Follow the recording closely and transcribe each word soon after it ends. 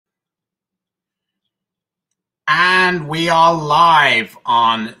And we are live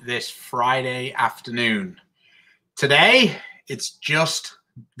on this Friday afternoon. Today, it's just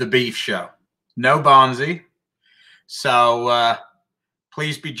the beef show. No Barnzy. So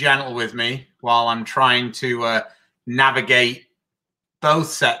please be gentle with me while I'm trying to navigate both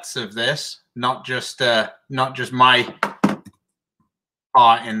sets of this, not just my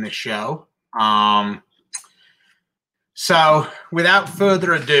part in the show. So without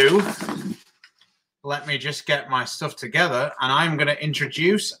further ado, let me just get my stuff together, and I'm going to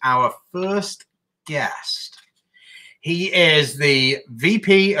introduce our first guest. He is the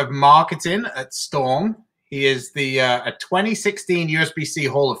VP of Marketing at Storm. He is a 2016 USBC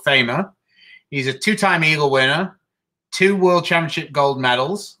Hall of Famer. He's a two-time Eagle winner, 2 World Championship gold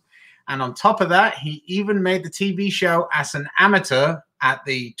medals, and on top of that, he even made the TV show as an amateur at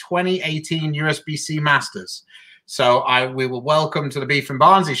the 2018 USBC Masters. So we will welcome to the Beef and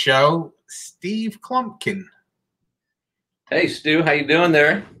Barnzy show, Steve Kloempken. Hey, Stu, how you doing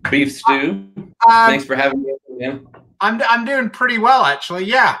there, Beef Stu? Thanks for having me again. I'm doing pretty well, actually.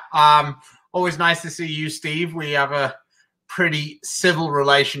 Yeah. Always nice to see you, Steve. We have a pretty civil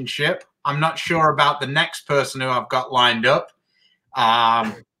relationship. I'm not sure about the next person who I've got lined up.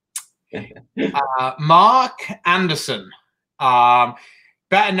 Mark Anderson,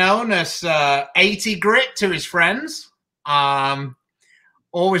 better known as 80 Grit to his friends.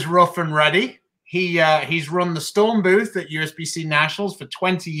 Always rough and ready. He's run the Storm booth at USBC Nationals for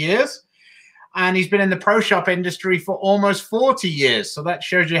 20 years. And he's been in the pro shop industry for almost 40 years. So that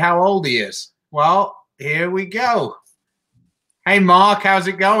shows you how old he is. Well, here we go. Hey, Mark, how's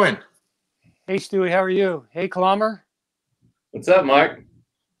it going? Hey, Stewie, how are you? Hey, Kloempken. What's up, Mark?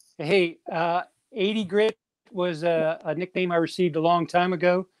 Hey, 80 Grit was a nickname I received a long time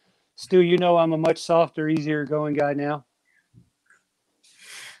ago. Stu, you know I'm a much softer, easier going guy now.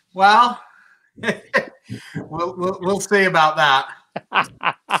 Well, we'll see about that.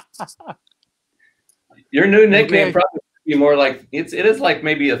 Your new nickname probably be more like it is like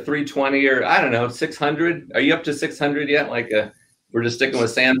maybe a 320 or I don't know 600. Are you up to 600 yet? We're just sticking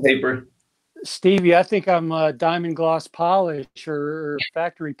with sandpaper. Stevie, I think I'm diamond gloss polish or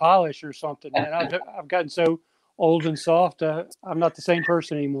factory polish or something. Man, I've gotten so old and soft. I'm not the same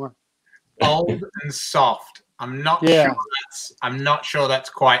person anymore. Old and soft. I'm not sure that's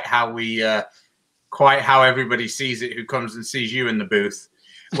quite how everybody sees it who comes and sees you in the booth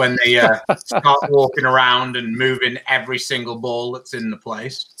when they start walking around and moving every single ball that's in the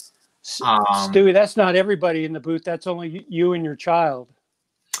place. Stewie, that's not everybody in the booth. That's only you and your child.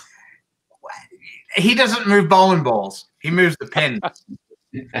 He doesn't move bowling balls. He moves the pins.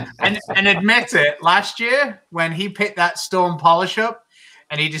 and admit it, last year when he picked that Storm polish up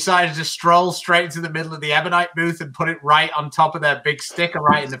and he decided to stroll straight to the middle of the Ebonite booth and put it right on top of that big sticker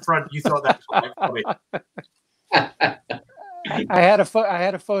right in the front, you thought that was quite funny. I had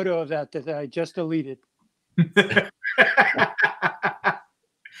a photo of that I just deleted.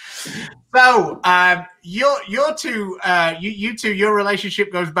 So you two, your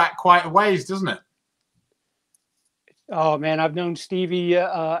relationship goes back quite a ways, doesn't it? Oh man, I've known Stevie.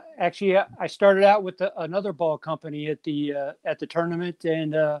 Actually, I started out with another ball company at the tournament,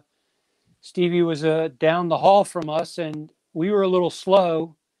 and Stevie was down the hall from us, and we were a little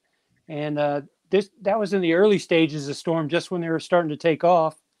slow, and that was in the early stages of Storm, just when they were starting to take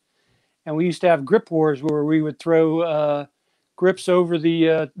off, and we used to have grip wars where we would throw grips over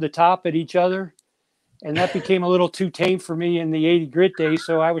the top at each other, and that became a little too tame for me in the 80 Grit days.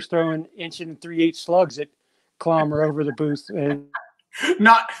 So I was throwing 1 3/8 slugs at Kloempken over the booth, and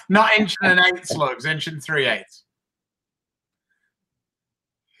not 1 1/8 slugs, 1 3/8.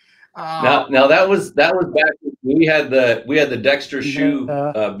 Now that was back when we had the Dexter shoe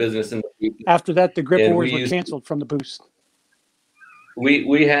business in the after that the grip wars were canceled from the booth.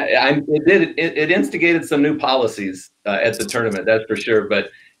 It instigated some new policies at the tournament, that's for sure.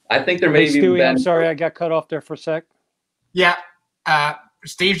 But I think there may be. Stewie, I'm sorry, I got cut off there for a sec. Yeah,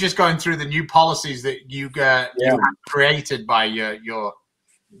 Steve's just going through the new policies that you created by your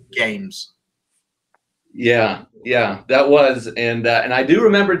games. Yeah, that was, and I do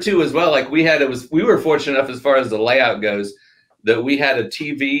remember too as well. Like we were fortunate enough as far as the layout goes that we had a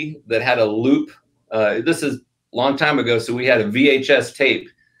TV that had a loop. This is a long time ago, so we had a VHS tape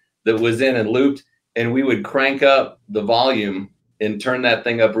that was in and looped, and we would crank up the volume and turn that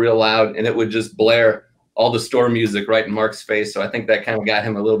thing up real loud, and it would just blare all the Storm music right in Mark's face. So I think that kind of got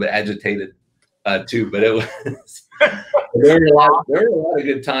him a little bit agitated too. But it was there were a lot of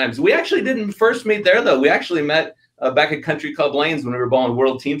good times. We actually didn't first meet there though. We actually met back at Country Club Lanes when we were bowling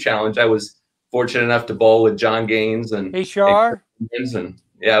World Team Challenge. I was fortunate enough to bowl with John Gaines and Hey Shar. And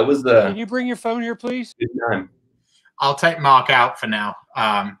yeah, it was the. Can you bring your phone here, please? Good time. I'll take Mark out for now.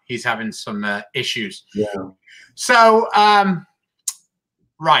 He's having some issues. Yeah. So,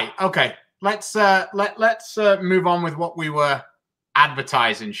 right, okay. Let's move on with what we were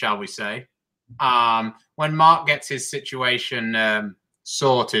advertising, shall we say? When Mark gets his situation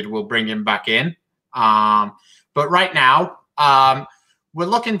sorted, we'll bring him back in. But right now, we're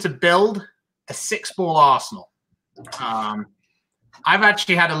looking to build a 6-ball arsenal. I've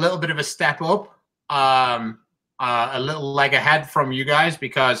actually had a little bit of a step up, a little leg ahead from you guys,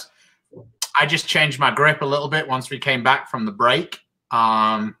 because I just changed my grip a little bit once we came back from the break.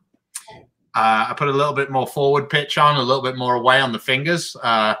 I put a little bit more forward pitch on, a little bit more away on the fingers.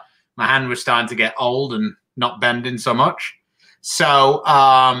 My hand was starting to get old and not bending so much. So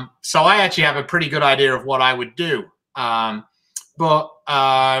so I actually have a pretty good idea of what I would do. But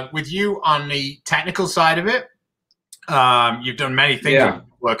with you on the technical side of it, you've done many things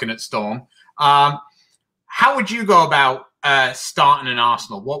working at Storm. How would you go about starting an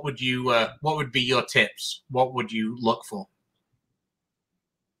arsenal? What would be your tips? What would you look for?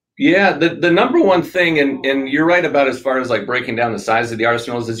 Yeah, the number one thing, and you're right about as far as like breaking down the size of the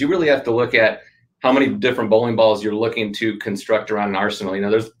arsenals, is you really have to look at how many different bowling balls you're looking to construct around an arsenal. You know,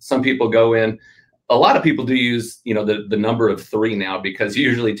 there's some people go in, a lot of people do use, you know, the number of 3 now, because you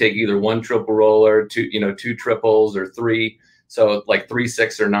usually take either 1 triple roller, 2 triples, or 3. So like 3,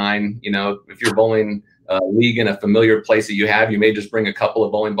 6, or 9. You know, if you're bowling league in a familiar place that you have, you may just bring a couple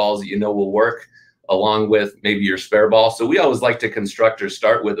of bowling balls that you know will work, along with maybe your spare ball. So we always like to construct or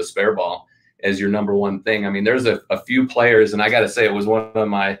start with a spare ball as your number one thing. I mean, there's a few players, and I got to say, it was one of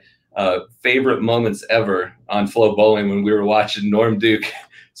my favorite moments ever on Flow Bowling when we were watching Norm Duke,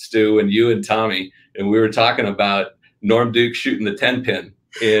 Stu, and you and Tommy, and we were talking about Norm Duke shooting the 10-pin.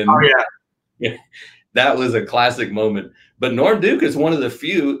 Oh, yeah. That was a classic moment. But Norm Duke is one of the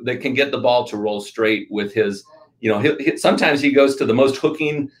few that can get the ball to roll straight with his, you know, sometimes he goes to the most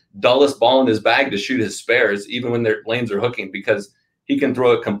hooking, dullest ball in his bag to shoot his spares, even when their lanes are hooking, because he can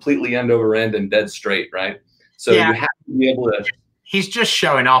throw it completely end over end and dead straight, right? So you have to be able to. He's just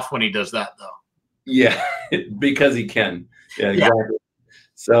showing off when he does that, though. Yeah, because he can. Yeah, exactly.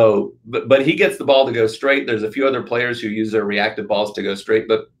 So, but he gets the ball to go straight. There's a few other players who use their reactive balls to go straight,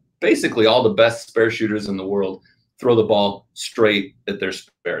 but basically all the best spare shooters in the world throw the ball straight at their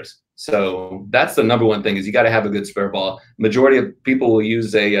spares. So that's the number one thing, is you got to have a good spare ball. Majority of people will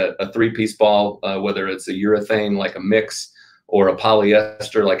use a 3-piece ball, whether it's a urethane like a mix or a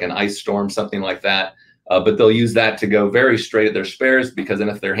polyester like an Ice Storm, something like that. But they'll use that to go very straight at their spares, because then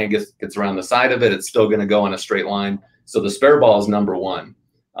if their hand gets around the side of it, it's still going to go on a straight line. So the spare ball is number one.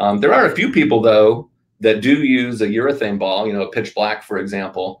 There are a few people, though, that do use a urethane ball. You know, a pitch black, for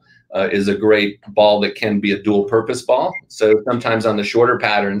example, is a great ball that can be a dual purpose ball. So sometimes on the shorter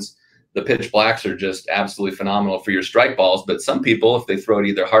patterns, the pitch blacks are just absolutely phenomenal for your strike balls. But some people, if they throw it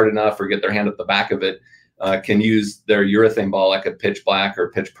either hard enough or get their hand at the back of it, can use their urethane ball like a pitch black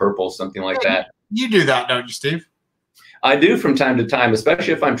or pitch purple, something like that. You do that, don't you, Steve? I do from time to time,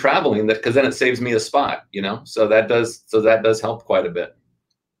 especially if I'm traveling, because then it saves me a spot, you know. So that does help quite a bit.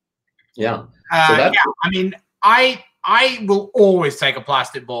 Yeah. I mean, I will always take a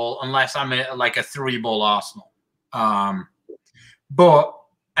plastic ball unless I'm like a 3-ball arsenal. But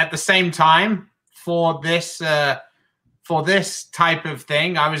at the same time, for this type of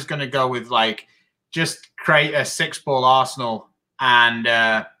thing, I was going to go with like just create a 6-ball arsenal and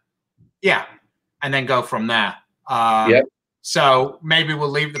and then go from there. So maybe we'll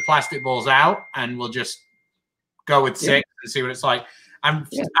leave the plastic balls out and we'll just go with 6 and see what it's like. I'm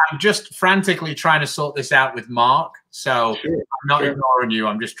just frantically trying to sort this out with Mark, so I'm not ignoring you.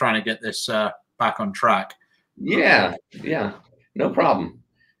 I'm just trying to get this back on track. Yeah, no problem.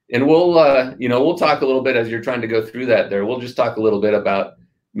 And we'll talk a little bit as you're trying to go through that there. We'll just talk a little bit about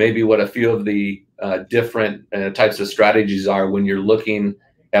maybe what a few of the different types of strategies are when you're looking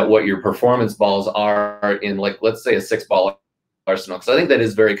at what your performance balls are in, like, let's say a 6-ball arsenal. Because I think that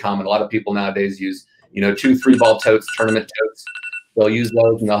is very common. A lot of people nowadays use, 2 3-ball totes, tournament totes. They'll use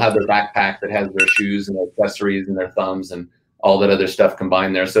those and they'll have their backpack that has their shoes and their accessories and their thumbs and all that other stuff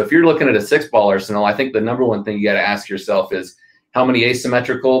combined there. So if you're looking at a 6-ball arsenal, I think the number one thing you got to ask yourself is how many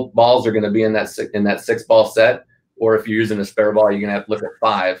asymmetrical balls are going to be in that 6-ball set, or if you're using a spare ball, you're going to have to look at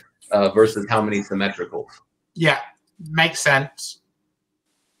 5 versus how many symmetrical. Yeah, makes sense.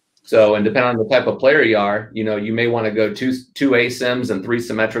 So, and depending on the type of player you are, you may want to go two asyms and 3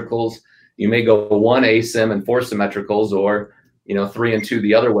 symmetricals. You may go 1 asym and 4 symmetricals, or 3 and 2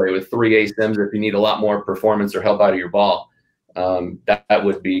 the other way with 3 asyms if you need a lot more performance or help out of your ball. That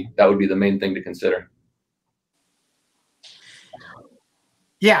would be the main thing to consider.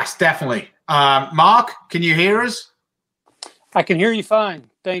 Yes, definitely. Mark, can you hear us? I can hear you fine.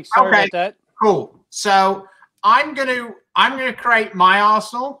 Thanks. Sorry about that. Cool. So I'm gonna create my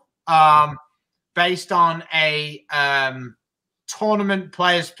arsenal based on a tournament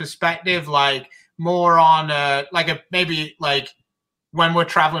player's perspective, like more on maybe like when we're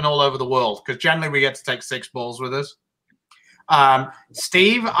traveling all over the world, because generally we get to take 6 balls with us.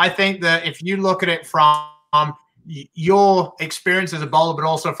 Steve, I think that if you look at it from your experience as a bowler, but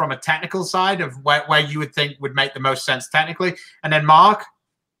also from a technical side of where you would think would make the most sense technically. And then Mark,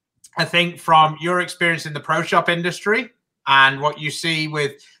 I think from your experience in the pro shop industry and what you see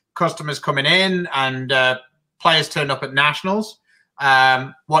with customers coming in and players turn up at nationals,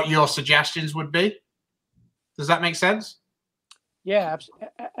 what your suggestions would be. Does that make sense? Yeah,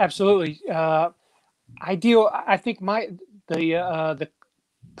 absolutely. I think the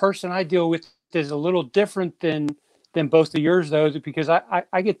person I deal with is a little different than both of yours, though, because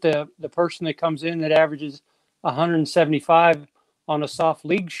I get the person that comes in that averages 175 on a soft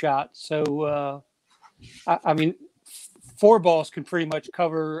league shot. So I mean, 4 balls can pretty much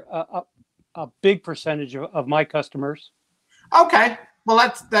cover a big percentage of my customers. Okay, well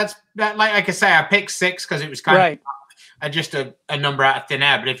that's like I say, I picked 6 because it was kind of just a number out of thin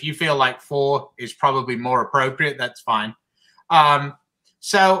air. But if you feel like 4 is probably more appropriate, that's fine.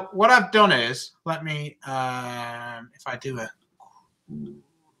 So what I've done is, let me, if I do it,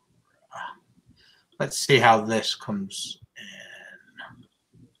 let's see how this comes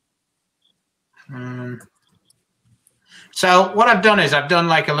in. So what I've done is I've done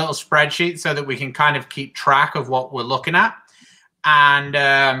like a little spreadsheet so that we can kind of keep track of what we're looking at. And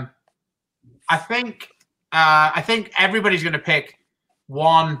I think everybody's going to pick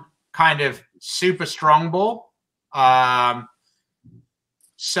one kind of super strong ball.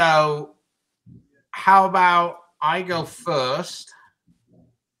 So how about I go first?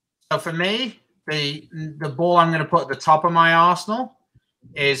 So for me, the ball I'm going to put at the top of my arsenal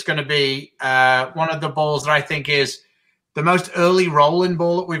is going to be one of the balls that I think is the most early rolling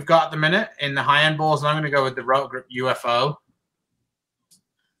ball that we've got at the minute in the high-end balls. And I'm going to go with the Rotor Grip UFO.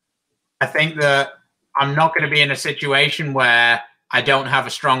 I think that I'm not going to be in a situation where I don't have a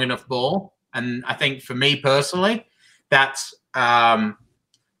strong enough ball. And I think for me personally, that's a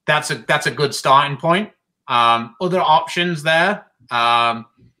good starting point. Other options there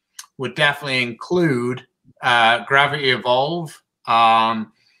would definitely include Gravity Evolve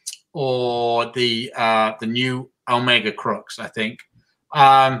or the new Omega Crux, I think.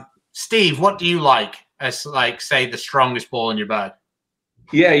 Steve, what do you like as, like, say, the strongest ball in your bag?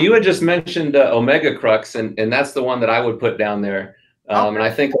 Yeah, you had just mentioned Omega Crux, and that's the one that I would put down there. And I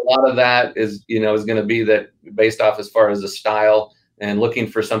think a lot of that is going to be that based off as far as the style and looking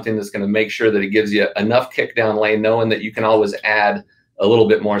for something that's going to make sure that it gives you enough kick down lane, knowing that you can always add a little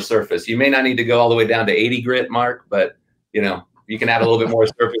bit more surface. You may not need to go all the way down to 80 grit, Mark, but you can add a little bit more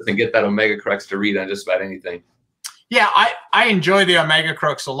surface and get that Omega Crux to read on just about anything. Yeah, I enjoy the Omega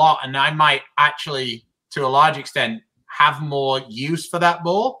Crux a lot, and I might actually, to a large extent, have more use for that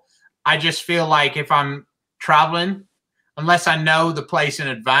ball. I just feel like if I'm traveling, unless I know the place in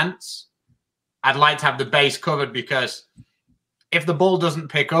advance, I'd like to have the base covered, because if the ball doesn't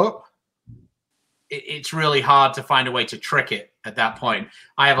pick up, it's really hard to find a way to trick it at that point.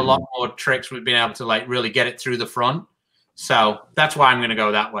 I have a lot more tricks with being able to like really get it through the front. So that's why I'm going to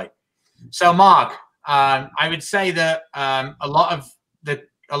go that way. So Mark, I would say that a lot of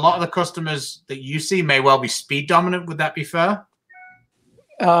the customers that you see may well be speed dominant. Would that be fair?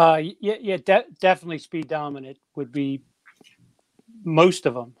 Yeah, definitely speed dominant would be most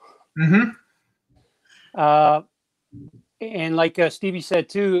of them. Mm-hmm. And like Stevie said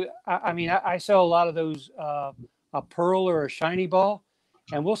too, I mean, I sell a lot of those a pearl or a shiny ball,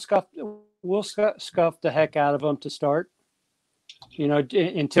 and we'll scuff the heck out of them to start,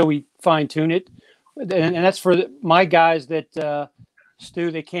 until we fine tune it. And that's for my guys that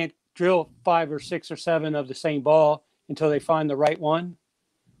Stu, they can't drill 5 or 6 or 7 of the same ball until they find the right one.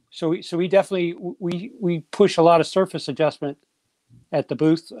 So we definitely we push a lot of surface adjustment at the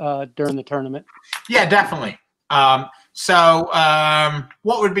booth during the tournament. Yeah, definitely. So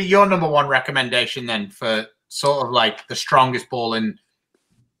what would be your number 1 recommendation then for sort of like the strongest ball in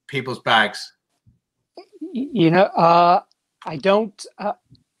people's bags? I don't.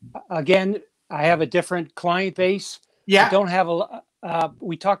 Again, I have a different client base. Yeah. I don't have a.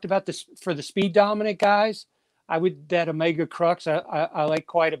 We talked about this for the speed dominant guys. That Omega Crux I like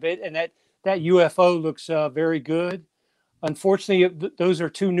quite a bit, and that UFO looks very good. Unfortunately, those are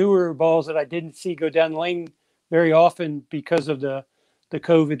 2 newer balls that I didn't see go down the lane very often because of the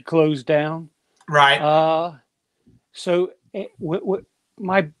COVID closed down. Right. So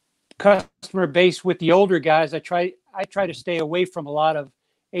my customer base with the older guys, I try to stay away from a lot of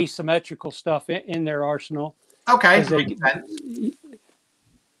asymmetrical stuff in their arsenal. Okay.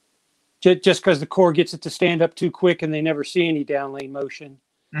 Just because the core gets it to stand up too quick and they never see any down lane motion.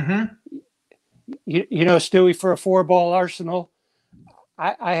 Mm-hmm. You know, Stewie, for a 4-ball arsenal,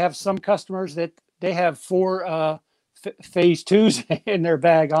 I have some customers that they have 4 phase 2s in their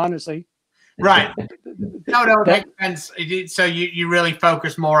bag, honestly. Right. No, it makes sense. So you really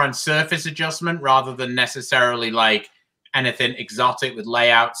focus more on surface adjustment rather than necessarily like anything exotic with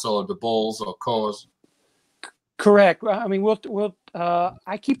layouts or the balls or cores. Correct. I mean,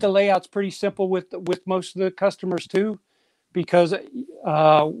 I keep the layouts pretty simple with most of the customers too, because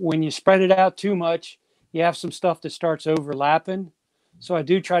when you spread it out too much, you have some stuff that starts overlapping. So I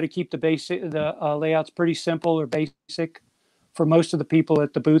do try to keep the layouts pretty simple or basic for most of the people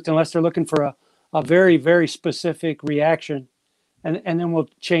at the booth, unless they're looking for a very, very specific reaction, and then we'll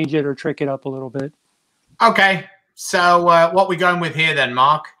change it or trick it up a little bit. Okay. So what we going with here then,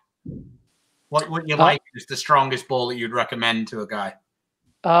 Mark? What you like is the strongest ball that you'd recommend to a guy?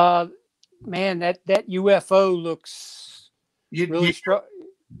 Man, that UFO looks really strong.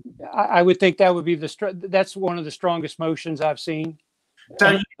 I would think that would be that's one of the strongest motions I've seen.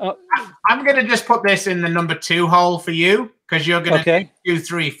 So I'm going to just put this in the number 2 hole for you, because you're going to 2,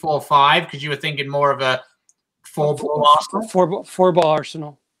 3, 4, 5, because you were thinking more of a 4-ball arsenal. 4-ball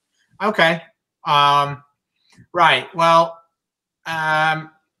arsenal. Okay. Right. Well,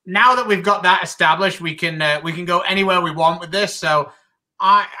 now that we've got that established, we can go anywhere we want with this. So,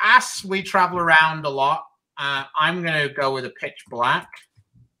 as we travel around a lot, I'm going to go with a pitch black.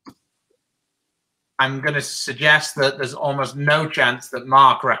 I'm going to suggest that there's almost no chance that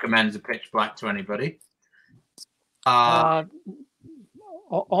Mark recommends a pitch black to anybody.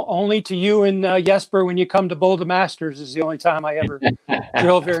 Only to you and Jesper when you come to Boulder Masters is the only time I ever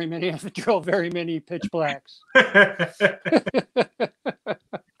drill very many pitch blacks.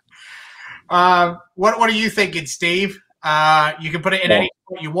 What are you thinking, Steve? You can put it in any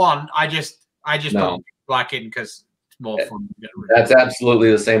spot you want. I just put black in because it's more fun. That's absolutely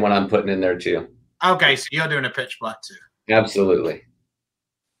the same one I'm putting in there too. Okay, so you're doing a pitch black too. Absolutely.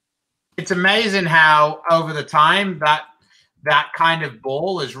 It's amazing how over the time that kind of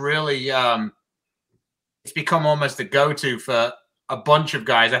ball is really it's become almost a go-to for a bunch of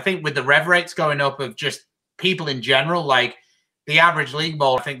guys. I think with the rev rates going up of just people in general, like the average league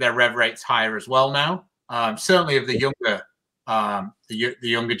ball, I think their rev rate's higher as well now. Certainly of the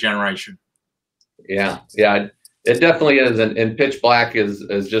younger generation. Yeah, it definitely is. And pitch black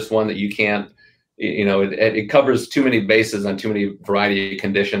is just one that you can't. You know, it covers too many bases on too many variety of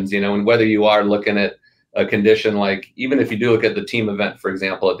conditions. You know, and whether you are looking at a condition like, even if you do look at the team event, for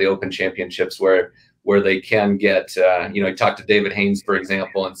example, at the Open Championships, where they can get, you know, I talked to David Haynes, for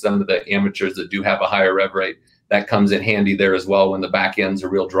example, and some of the amateurs that do have a higher rev rate, that comes in handy there as well when the back ends are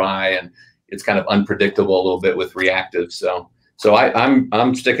real dry and it's kind of unpredictable a little bit with reactive. So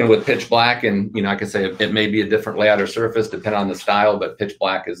I'm sticking with pitch black, and you know, I can say it may be a different layout or surface depending on the style, but pitch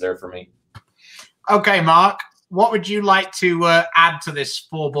black is there for me. Okay, Mark, what would you like to add to this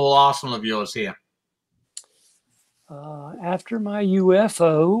 4-ball arsenal of yours here? After my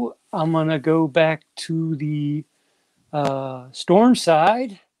UFO, I'm gonna go back to the storm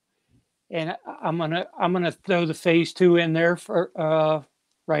side, and I'm gonna throw the phase 2 in there for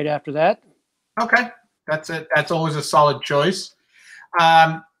right after that. Okay, that's always a solid choice.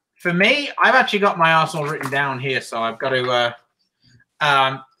 For me, I've actually got my arsenal written down here, so I've got to.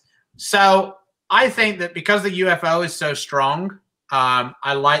 So I think that because the UFO is so strong,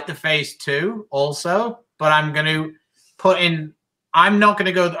 I like the phase 2 also, but I'm going to put in. I'm going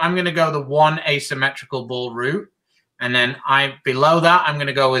to go the 1 asymmetrical ball route, and then below that I'm going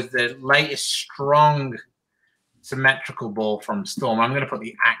to go with the latest strong symmetrical ball from Storm. I'm going to put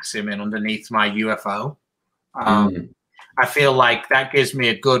the Axiom in underneath my UFO. I feel like that gives me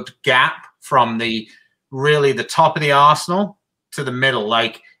a good gap from the top of the arsenal to the middle.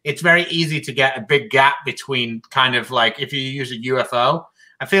 Like, it's very easy to get a big gap between kind of like if you use a UFO.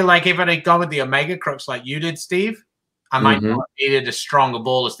 I feel like if I'd gone with the Omega Crux like you did, Steve, I might not have needed a stronger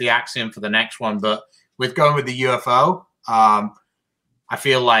ball as the Axiom for the next one. But with going with the UFO, I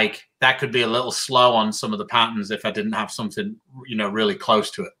feel like that could be a little slow on some of the patterns if I didn't have something, you know, really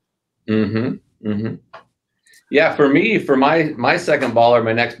close to it. Yeah, for me, for my second ball or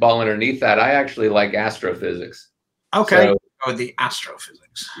my next ball underneath that, I actually like astrophysics. Okay, so, go with the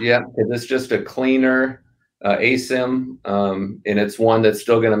astrophysics. Yeah, because it's just a cleaner ASIM, and it's one that's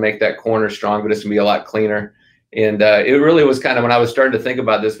still going to make that corner strong, but it's going to be a lot cleaner. And it really was kind of when I was starting to think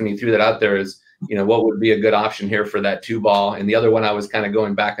about this when you threw that out there is you know, what would be a good option here for that 2-ball. And the other one I was kind of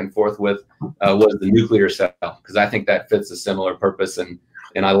going back and forth with was the nuclear cell, because I think that fits a similar purpose. And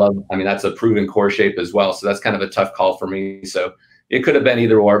I mean, that's a proven core shape as well. So that's kind of a tough call for me. So it could have been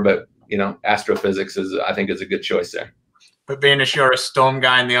either or, but, you know, astrophysics I think is a good choice there. But being you're a storm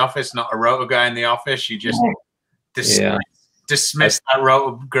guy in the office, not a rotor guy in the office, you just dismiss that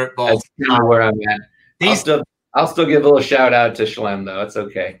rotor grip ball. That's kind of where I'm at. I'll still give a little shout out to Schlem though. It's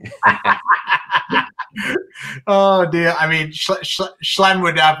okay. Oh dear. I mean, Schlem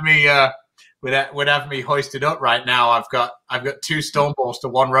would have me would have me hoisted up right now. I've got 2 stone balls to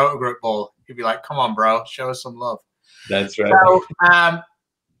 1 rotor grip ball. He'd be like, "Come on, bro, show us some love." That's right. So,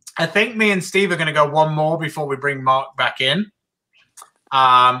 I think me and Steve are going to go one more before we bring Mark back in.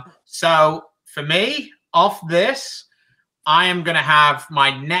 So for me, off this, I am going to have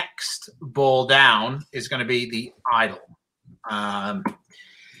my next ball down is going to be the idle.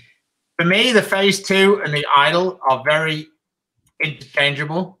 For me, the phase 2 and the idle are very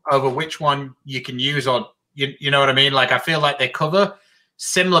interchangeable over which one you can use, or you know what I mean? Like, I feel like they cover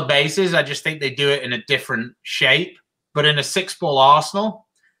similar bases. I just think they do it in a different shape. But in a 6-ball arsenal,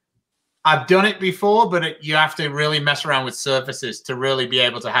 I've done it before, but you have to really mess around with surfaces to really be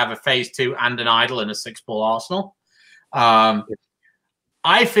able to have a phase 2 and an idle in a 6-ball arsenal.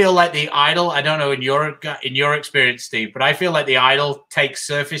 I feel like the idle, I don't know in your experience, Steve, but I feel like the idle takes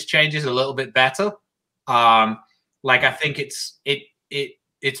surface changes a little bit better. Like, I think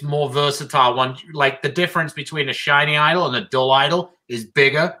it's more versatile. Like, the difference between a shiny idle and a dull idle is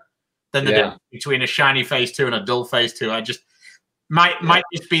bigger than the difference between a shiny phase 2 and a dull phase 2. I just might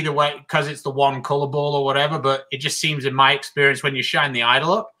just be the way, because it's the one color ball or whatever, but it just seems in my experience when you shine the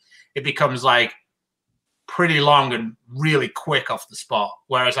idle up, it becomes like pretty long and really quick off the spot,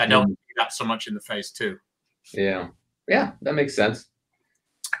 whereas I don't do that so much in the phase 2. Yeah, that makes sense.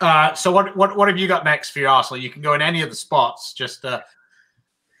 So what have you got next for your arsenal? You can go in any of the spots. Just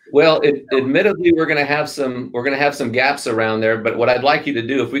well, admittedly, we're gonna have some gaps around there. But what I'd like you to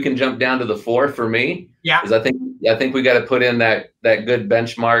do, if we can jump down to the 4 for me, is I think we got to put in that good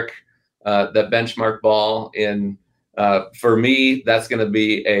benchmark, that benchmark ball in. For me, that's going to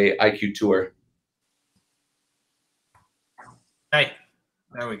be a IQ Tour. Hey,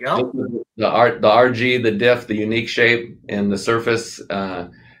 there we go. The RG, the diff, the unique shape, and the surface.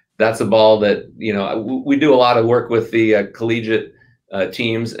 That's a ball that, you know, we do a lot of work with the collegiate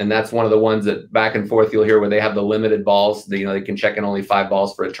teams, and that's one of the ones that back and forth you'll hear where they have the limited balls. You know, they can check in only 5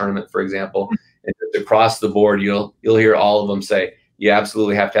 balls for a tournament, for example. And across the board, you'll hear all of them say, "You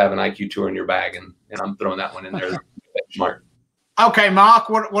absolutely have to have an IQ Tour in your bag," and I'm throwing that one in there. Smart. Okay, Mark,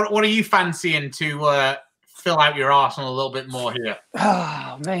 what are you fancying to fill out your arsenal a little bit more here?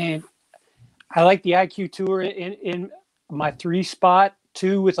 Oh man, I like the IQ Tour in my 3 spot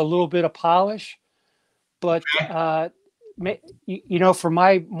too, with a little bit of polish, but you know, for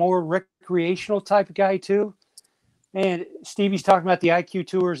my more recreational type of guy too, man, Stevie's talking about the IQ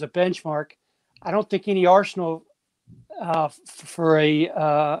Tour as a benchmark. I don't think any arsenal for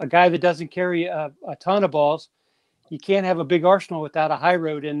a guy that doesn't carry a ton of balls, you can't have a big arsenal without a high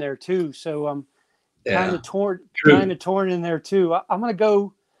road in there too. So I'm kind of torn in there too. I'm going to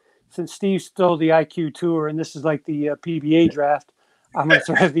go, since Steve stole the IQ Tour and this is like the PBA draft, I'm going to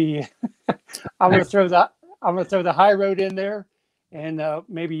throw the I'm going to throw the high road in there, and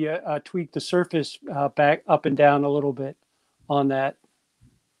maybe tweak the surface back up and down a little bit on that.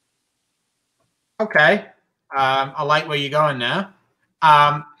 Okay. I like where you're going now.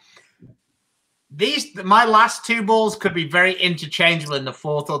 My last 2 balls could be very interchangeable in the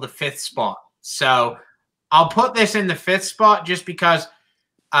 4th or the 5th spot. So I'll put this in the 5th spot just because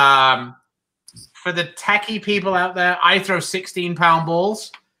for the techie people out there, I throw 16-pound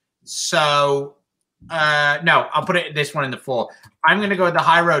balls. So no, I'll put this one in the 4. I'm going to go with the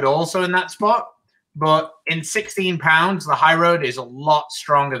high road also in that spot. But in 16 pounds, the high road is a lot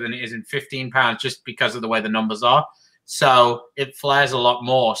stronger than it is in 15 pounds just because of the way the numbers are. So it flares a lot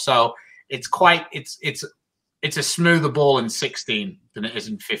more. So it's a smoother ball in 16 than it is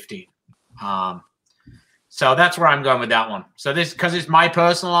in 15. So that's where I'm going with that one. So this, because it's my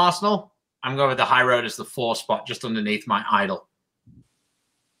personal arsenal, I'm going with the high road as the 4 spot just underneath my idle.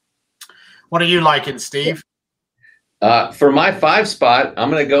 What are you liking, Steve? For my 5 spot, I'm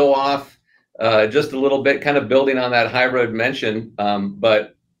going to go off just a little bit, kind of building on that high road mention.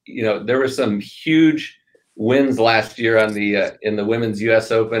 But you know, there were some huge wins last year on the in the Women's U.S.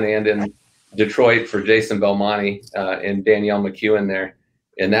 Open and in Detroit for Jason Belmonte and Danielle McEwen there,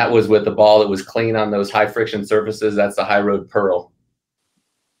 and that was with the ball that was clean on those high friction surfaces. That's the high road Pearl.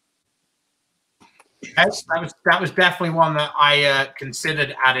 That was definitely one that I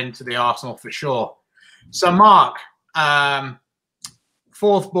considered adding to the arsenal for sure. So, Mark,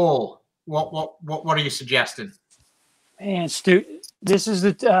 fourth ball. What are you suggesting? Man, Stu, this is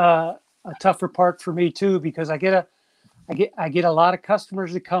a tougher part for me too, because I get a lot of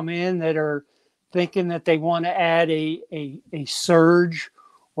customers that come in that are thinking that they want to add a surge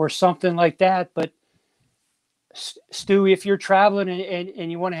or something like that. But Stu, if you're traveling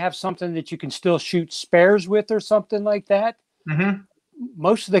and you want to have something that you can still shoot spares with or something like that,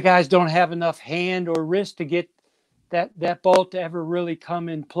 most of the guys don't have enough hand or wrist to get that bolt to ever really come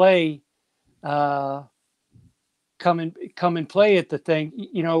and play. Come and play at the thing.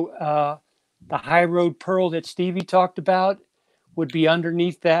 You know, the high road pearl that Stevie talked about would be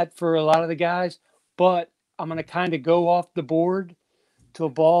underneath that for a lot of the guys. But I'm going to kind of go off the board to a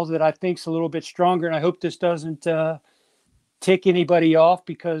ball that I think's a little bit stronger. And I hope this doesn't tick anybody off,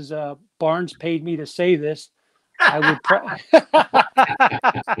 because Barnes paid me to say this. I would.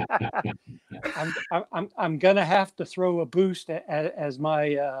 I'm going to have to throw a boost as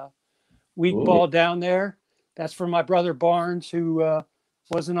my weak ball down there. That's for my brother Barnes, who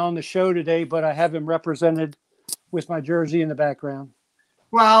wasn't on the show today, but I have him represented with my jersey in the background.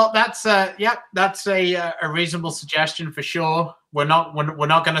 Well, that's that's a reasonable suggestion for sure. We're not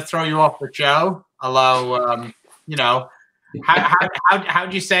going to throw you off the show, although you know, how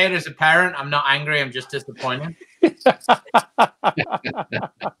do you say it as a parent? I'm not angry. I'm just disappointed.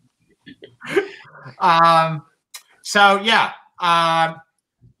 So yeah.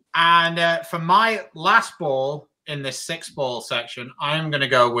 And for my last ball in this 6-ball section, I'm going to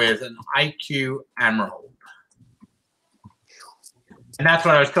go with an IQ Emerald. And that's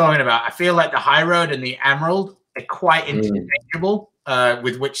what I was talking about. I feel like the high road and the Emerald are quite interchangeable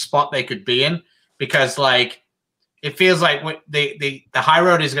with which spot they could be in, because like it feels like what the high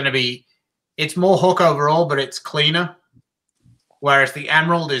road is going to be, it's more hook overall, but it's cleaner. Whereas the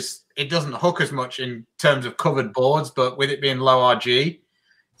Emerald it doesn't hook as much in terms of covered boards, but with it being low RG,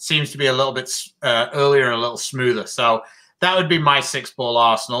 seems to be a little bit earlier and a little smoother. So that would be my 6-ball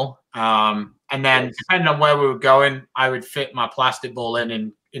arsenal. And then depending on where we were going, I would fit my plastic ball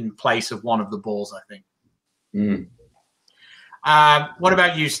in place of one of the balls, I think. What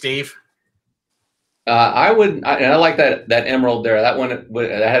about you, Steve? I would, and I like that Emerald there. That one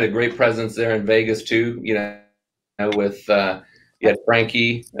that had a great presence there in Vegas too. You know, with you had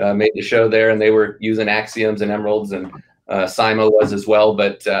Frankie made the show there, and they were using Axioms and Emeralds, and Simo was as well.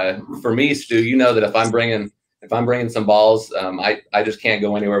 But for me, Stu, you know that if I'm bringing some balls, I just can't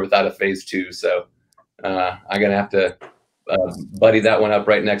go anywhere without a phase 2. So I'm gonna have to buddy that one up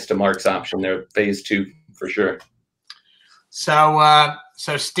right next to Mark's option there, phase 2 for sure. So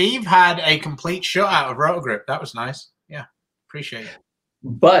so Steve had a complete shutout of Rotogrip. That was nice. Yeah, appreciate it.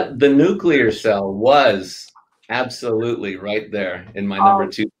 But the nuclear cell was absolutely right there in my number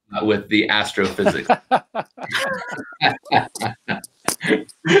 2 with the astrophysics.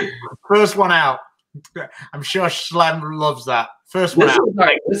 First one out. I'm sure Schlem loves that. First one out.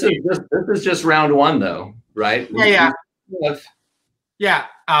 Right. This is just round 1 though, right? Yeah.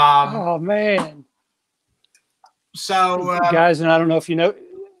 Oh man. So guys, and I don't know if you know,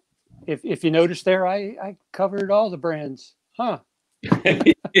 if you noticed there, I covered all the brands, huh? So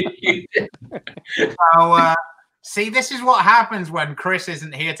see, this is what happens when Chris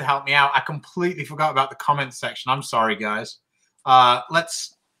isn't here to help me out. I completely forgot about the comments section. I'm sorry, guys.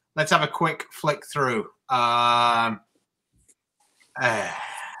 Let's have a quick flick through. Let's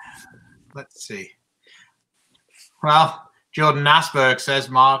see. Well, Jordan Nasberg says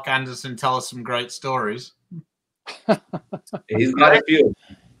Mark Anderson tell us some great stories. He's got a few.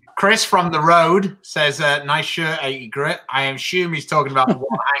 Chris from the road says, nice shirt, 80 grit. I assume he's talking about the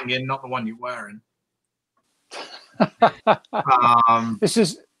one hanging, not the one you're wearing. This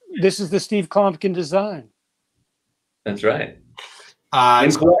is the Steve Kloempken design. That's right.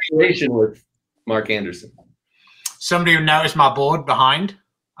 In collaboration with Mark Anderson. Somebody who noticed my board behind.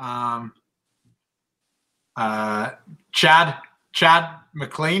 Chad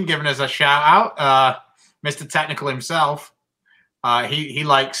McLean giving us a shout out. Mr. Technical himself. He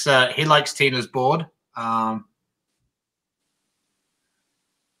likes Tina's board.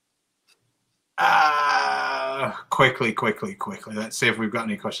 Quickly. Let's see if we've got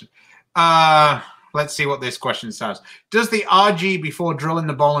any questions. Let's see what this question says. Does the RG before drilling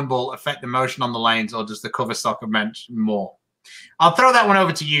the bowling ball affect the motion on the lanes, or does the cover stock mention more? I'll throw that one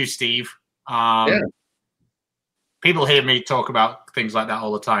over to you, Steve. Yeah. People hear me talk about things like that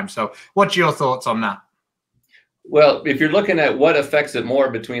all the time. So what's your thoughts on that? Well, if you're looking at what affects it more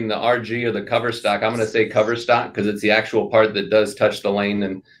between the RG or the cover stock, I'm going to say cover stock because it's the actual part that does touch the lane.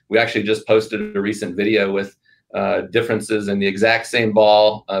 And we actually just posted a recent video with differences in the exact same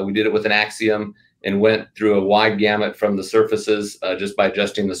ball. We did it with an Axiom and went through a wide gamut from the surfaces just by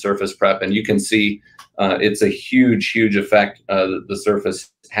adjusting the surface prep. And you can see it's a huge, huge effect the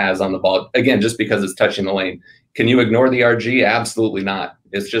surface has on the ball. Again, just because it's touching the lane. Can you ignore the RG? Absolutely not.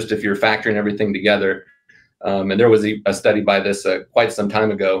 It's just if you're factoring everything together. And there was a study by this quite some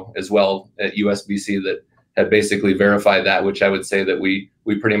time ago as well at USBC that had basically verified that, which I would say that we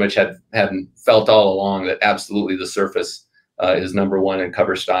pretty much had felt all along, that absolutely the surface is number one and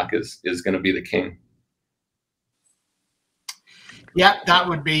cover stock is going to be the king. Yeah, that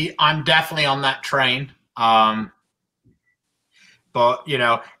would be, I'm definitely on that train. But, you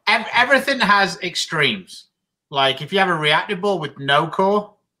know, everything has extremes. Like if you have a reactive ball with no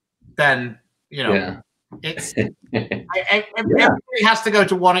core, then, you know, yeah. It's everybody has to go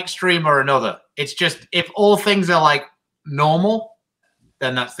to one extreme or another. It's just if all things are like normal,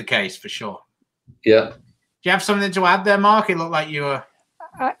 then that's the case for sure. Yeah. Do you have something to add there, Mark? It looked like you were.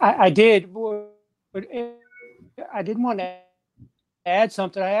 I did, but I didn't want to add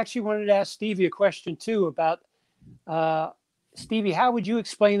something. I actually wanted to ask Stevie a question too about Stevie. How would you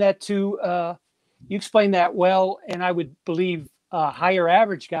explain that to? You explained that well, and I would believe a higher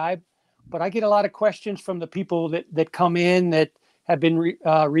average guy. But I get a lot of questions from the people that come in that have been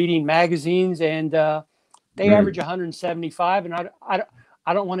reading magazines, and they average 175. And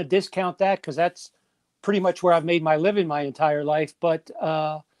I don't want to discount that because that's pretty much where I've made my living my entire life. But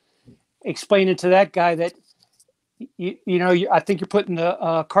explaining to that guy that, you know, I think you're putting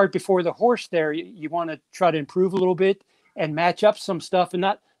the cart before the horse there. You want to try to improve a little bit and match up some stuff and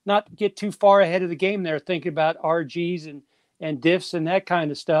not get too far ahead of the game there, thinking about RGs and diffs and that kind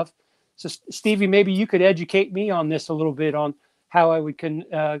of stuff. So, Stevie, maybe you could educate me on this a little bit on how I would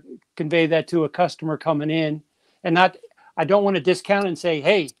convey that to a customer coming in, and I don't want to discount and say,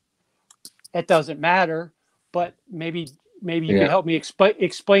 hey, it doesn't matter, but maybe you could help me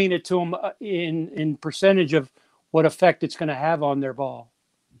explain it to them in percentage of what effect it's going to have on their ball.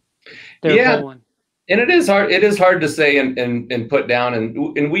 Bowling. And it is hard. It is hard to say and put down.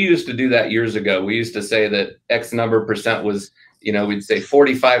 And we used to do that years ago. We used to say that X number percent was, you know, we'd say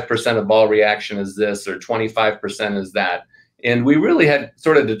 45% of ball reaction is this or 25% is that. And we really had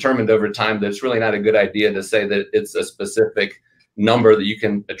sort of determined over time that it's really not a good idea to say that it's a specific number that you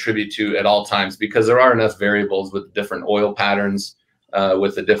can attribute to at all times, because there are enough variables with different oil patterns,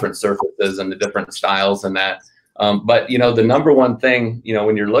 with the different surfaces and the different styles and that. But, you know, the number one thing, you know,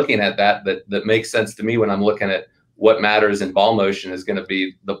 when you're looking at that makes sense to me when I'm looking at what matters in ball motion is going to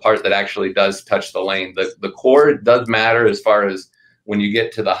be the part that actually does touch the lane. The core does matter as far as when you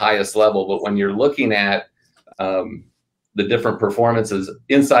get to the highest level, but when you're looking at the different performances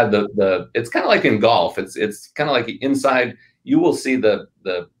inside it's kind of like in golf. It's kind of like inside. You will see the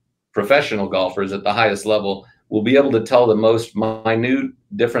professional golfers at the highest level will be able to tell the most minute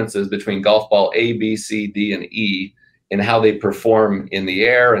differences between golf ball A, B, C, D, and E, and how they perform in the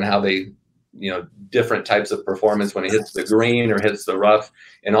air and how they, you know, different types of performance when it hits the green or hits the rough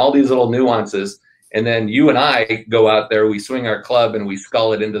and all these little nuances. And then you and I go out there, we swing our club and we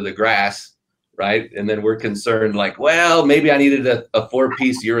scull it into the grass, right? And then we're concerned like, well, maybe I needed a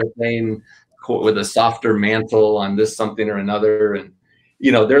 4-piece urethane with a softer mantle on this something or another. And,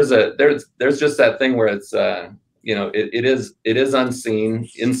 you know, there's just that thing where it's, you know, it is unseen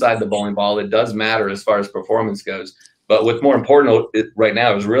inside the bowling ball. It does matter as far as performance goes. But what's more important right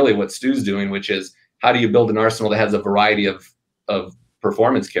now is really what Stu's doing, which is how do you build an arsenal that has a variety of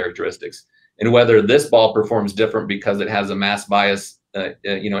performance characteristics, and whether this ball performs different because it has a mass bias,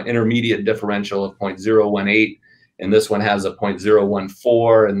 you know, intermediate differential of 0.018, and this one has a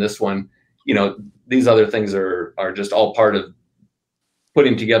 0.014, and this one, you know, these other things are just all part of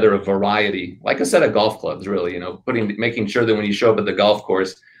putting together a variety, like I said, at golf clubs, really, you know, making sure that when you show up at the golf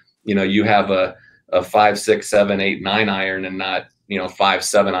course, you know, you have a 5, 6, 7, 8, 9 iron and not, you know, 5,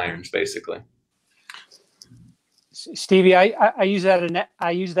 7 irons basically. Stevie, I use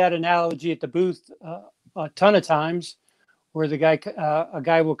that analogy at the booth a ton of times, where a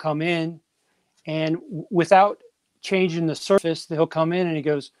guy will come in and without changing the surface, he'll come in and he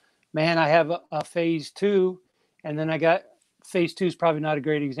goes, man, I have a phase 2, and then I got phase 2 is probably not a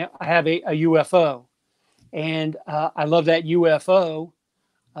great example. I have a UFO, and I love that UFO.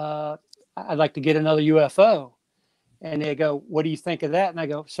 I'd like to get another UFO. And they go, what do you think of that? And I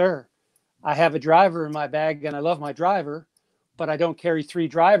go, sir, I have a driver in my bag and I love my driver, but I don't carry 3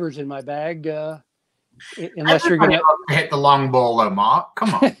 drivers in my bag. Unless you're going to hit the long ball though, Mark.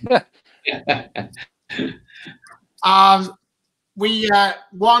 Come on. This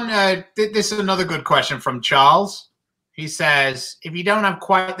is another good question from Charles. He says, if you don't have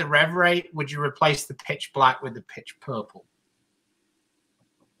quite the rev rate, would you replace the pitch black with the pitch purple?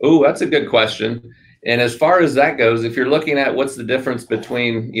 Oh, that's a good question. And as far as that goes, if you're looking at what's the difference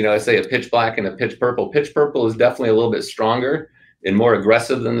between, I say a pitch black and a pitch purple is definitely a little bit stronger and more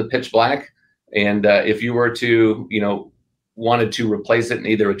aggressive than the pitch black. And if you were to, wanted to replace it and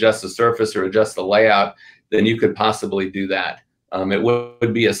either adjust the surface or adjust the layout, then you could possibly do that. It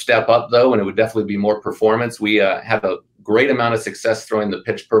would be a step up though, and it would definitely be more performance. We had a great amount of success throwing the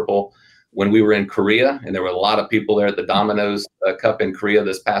pitch purple when we were in Korea, and there were a lot of people there at the Domino's Cup in Korea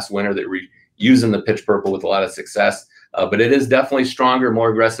this past winter that were using the pitch purple with a lot of success. But it is definitely stronger, more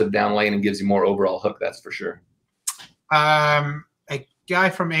aggressive down lane, and gives you more overall hook, that's for sure. A guy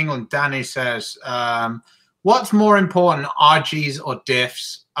from England, Danny, says, what's more important, RGs or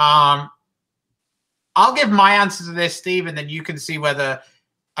diffs? I'll give my answer to this, Steve, and then you can see whether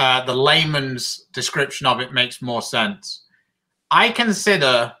the layman's description of it makes more sense. I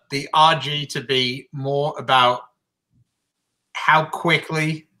consider the RG to be more about how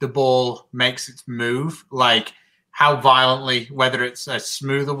quickly the ball makes its move, like how violently, whether it's a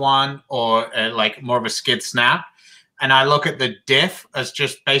smoother one or like more of a skid snap. And I look at the diff as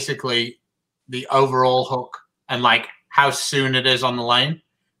just basically the overall hook and like how soon it is on the lane,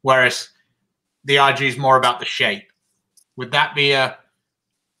 whereas the RG is more about the shape. Would that be a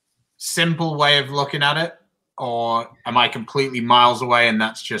simple way of looking at it? Or am I completely miles away and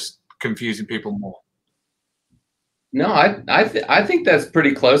that's just confusing people more? No, I think that's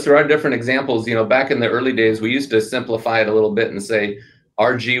pretty close. There are different examples. Back in the early days, we used to simplify it a little bit and say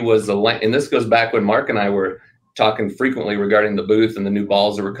RG was the length. And this goes back when Mark and I were talking frequently regarding the booth and the new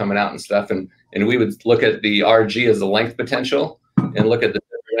balls that were coming out and stuff. And we would look at the RG as the length potential and look at the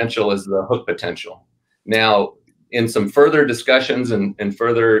differential as the hook potential. Now, in some further discussions and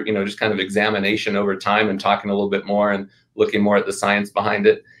further, just kind of examination over time and talking a little bit more and looking more at the science behind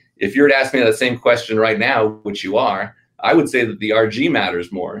it, if you were to ask me that same question right now, which you are, I would say that the RG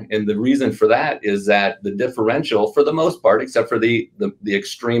matters more. And the reason for that is that the differential, for the most part, except for the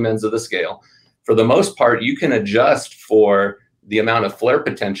extreme ends of the scale, for the most part, you can adjust for the amount of flare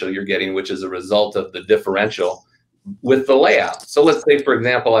potential you're getting, which is a result of the differential with the layout. So let's say, for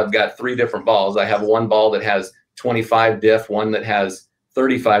example, I've got 3 different balls. I have one ball that has 25 diff, one that has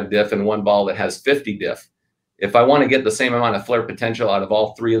 35 diff, and one ball that has 50 diff. If I want to get the same amount of flare potential out of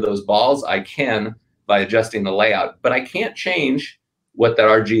all 3 of those balls, I can by adjusting the layout, but I can't change what that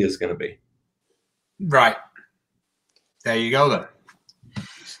RG is going to be. Right. There you go then.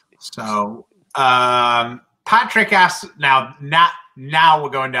 So Patrick asks, now we're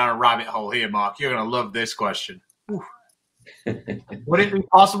going down a rabbit hole here, Mark. You're going to love this question. Would it be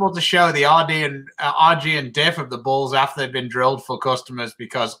possible to show the RG and diff of the balls after they've been drilled for customers?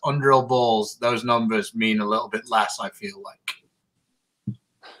 Because undrilled balls, those numbers mean a little bit less, I feel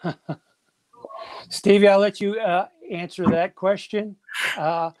like. Stevie, I'll let you answer that question.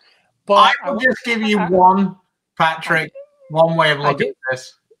 But I will just give you one, Patrick, one way of looking at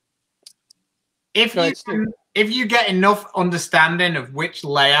this. If you get enough understanding of which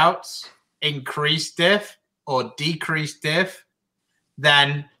layouts increase diff or decrease diff,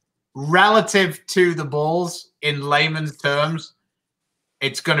 then relative to the balls in layman's terms,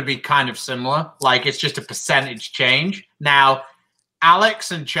 it's going to be kind of similar. Like it's just a percentage change. Now,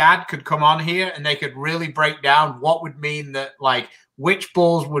 Alex and Chad could come on here and they could really break down what would mean that, like, which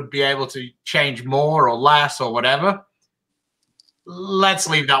balls would be able to change more or less or whatever. Let's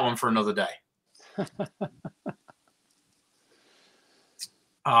leave that one for another day.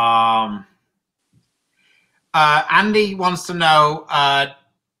 Andy wants to know,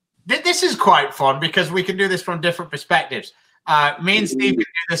 this is quite fun because we can do this from different perspectives. Me and Steve can do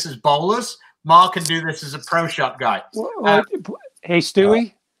this as bowlers. Mark can do this as a pro shop guy. Hey,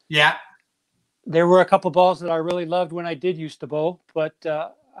 Stewie. Yeah. There were a couple balls that I really loved when I did used to bowl, but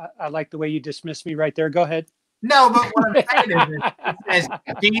I like the way you dismissed me right there. Go ahead. No, but what I'm saying is,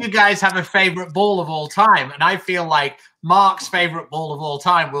 do you guys have a favorite ball of all time? And I feel like Mark's favorite ball of all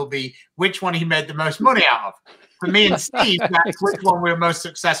time will be which one he made the most money out of. For me and Steve, that's which one we were most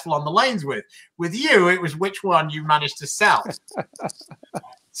successful on the lanes with. With you, it was which one you managed to sell.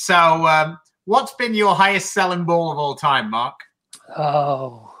 So what's been your highest selling ball of all time, Mark?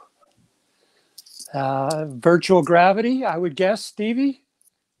 Oh, virtual gravity, I would guess, Stevie.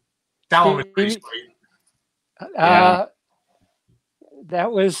 That one was pretty sweet. That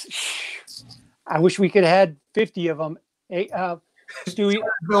was, I wish we could have had 50 of them. Hey, Stewie,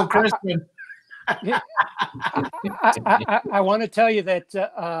 Bill Crispin. I want to tell you that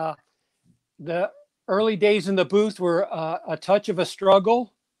the early days in the booth were a touch of a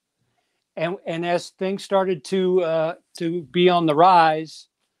struggle, and as things started to be on the rise,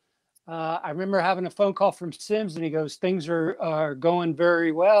 I remember having a phone call from Sims, and he goes, "Things are going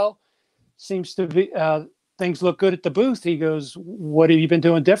very well. Seems to be things look good at the booth." He goes, "What have you been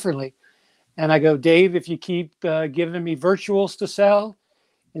doing differently?" And I go, "Dave, if you keep giving me virtuals to sell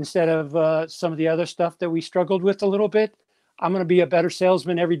instead of some of the other stuff that we struggled with a little bit, I'm going to be a better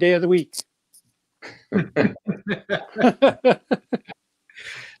salesman every day of the week."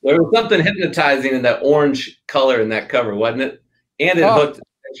 There was something hypnotizing in that orange color in that cover, wasn't it? And it hooked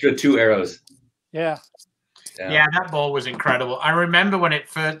extra 2 arrows. Yeah. Yeah, that ball was incredible. I remember when it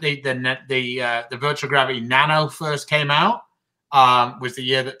first the Virtual Gravity Nano first came out. Was the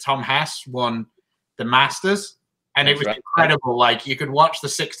year that Tom Hess won the Masters, and it was incredible. Like, you could watch the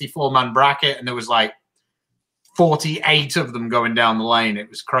 64-man bracket, and there was like 48 of them going down the lane. It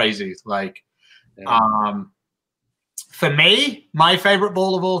was crazy. Like, for me, my favorite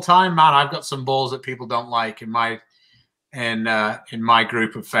ball of all time, man, I've got some balls that people don't like in my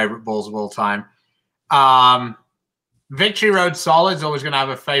group of favorite balls of all time. Victory Road Solid's always going to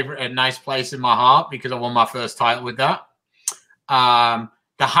have a nice place in my heart because I won my first title with that. The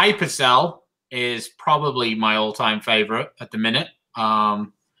Hypercell is probably my all-time favorite at the minute. I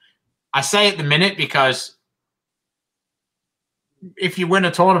say at the minute because if you win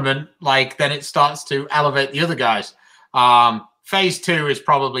a tournament, like, then it starts to elevate the other guys. Phase 2 is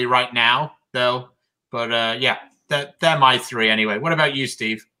probably right now, though. But yeah, they're my 3 anyway. What about you,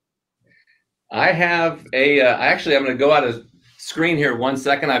 Steve? I have a. Actually, I'm going to go out of screen here 1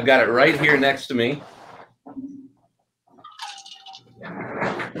 second. I've got it right here next to me.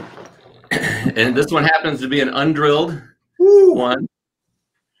 And this one happens to be an undrilled one.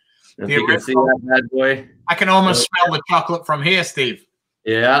 If you can see that bad boy. I can almost smell the chocolate from here, Steve.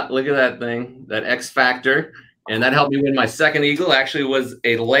 Yeah, look at that thing, that X Factor. And that helped me win my second Eagle. Actually was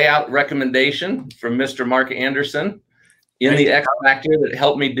a layout recommendation from Mr. Mark Anderson in the X Factor that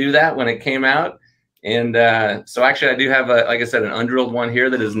helped me do that when it came out. And so actually I do have, like I said, an undrilled one here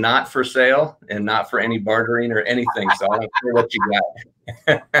that is not for sale and not for any bartering or anything. So I don't care what you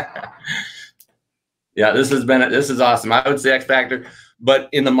got. Yeah, this is awesome. I would say X Factor. But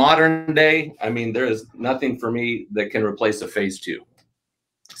in the modern day, I mean, there is nothing for me that can replace a Phase 2.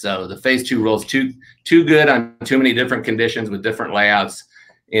 So the Phase 2 rolls too good on too many different conditions with different layouts.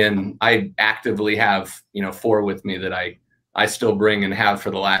 And I actively have, 4 with me that I still bring and have for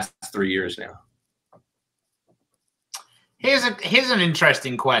the last 3 years now. Here's an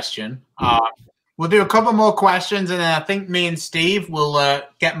interesting question. We'll do a couple more questions, and then I think me and Steve will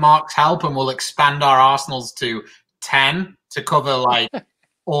get Mark's help, and we'll expand our arsenals to 10 to cover like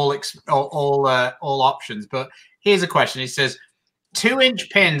all options. But here's a question. He says, 2-inch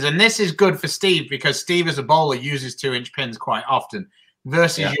pins, and this is good for Steve because Steve as a bowler uses 2-inch pins quite often,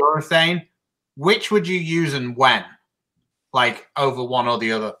 versus urethane. Which would you use and when? Like, over one or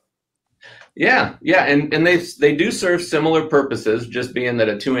the other? Yeah, and they do serve similar purposes, just being that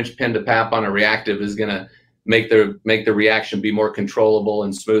a 2-inch pin to pap on a reactive is going to make the reaction be more controllable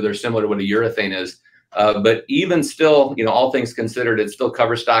and smoother, similar to what a urethane is. But even still, all things considered, it's still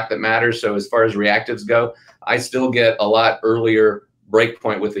cover stock that matters. So as far as reactives go, I still get a lot earlier break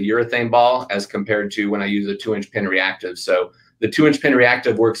point with a urethane ball as compared to when I use a 2-inch pin reactive. So the 2-inch pin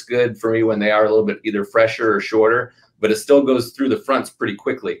reactive works good for me when they are a little bit either fresher or shorter, but it still goes through the fronts pretty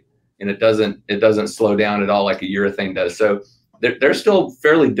quickly. And it doesn't slow down at all like a urethane does. So they're still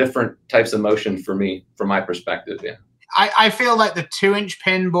fairly different types of motion for me, from my perspective. Yeah. I feel like the 2-inch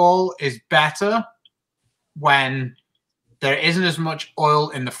pin ball is better when there isn't as much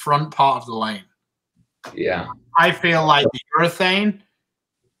oil in the front part of the lane. Yeah. I feel like the urethane,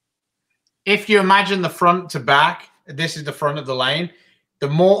 if you imagine the front to back, this is the front of the lane, the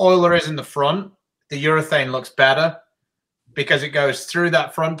more oil there is in the front, the urethane looks better, because it goes through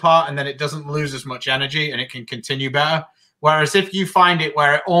that front part and then it doesn't lose as much energy and it can continue better. Whereas if you find it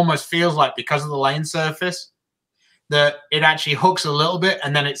where it almost feels like, because of the lane surface, that it actually hooks a little bit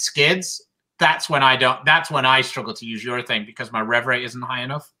and then it skids, that's when I struggle to use urethane because my rev rate isn't high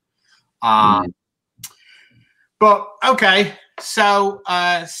enough. But okay, so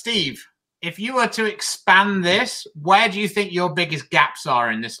Steve, if you were to expand this, where do you think your biggest gaps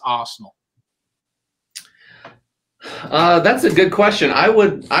are in this arsenal? That's a good question. I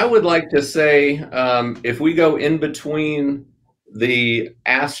would like to say if we go in between the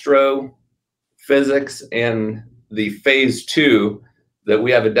astrophysics and the Phase 2, that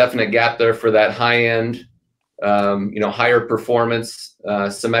we have a definite gap there for that high end, higher performance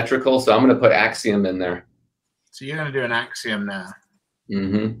symmetrical. So I'm going to put Axiom in there. So you're going to do an Axiom now.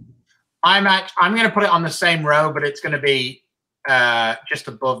 Mm-hmm. I'm going to put it on the same row, but it's going to be just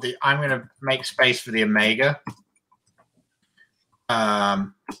above the. I'm going to make space for the Omega.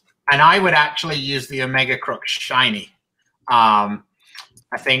 And I would actually use the Omega Crux Shiny. I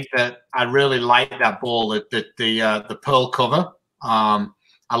think that I really like that ball, the pearl cover.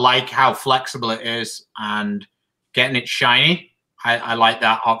 I like how flexible it is, and getting it shiny. I like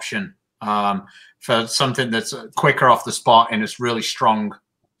that option for something that's quicker off the spot and it's really strong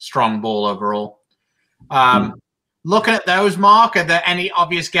ball overall. Looking at those, Mark, are there any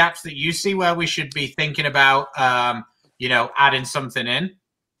obvious gaps that you see where we should be thinking about, adding something in?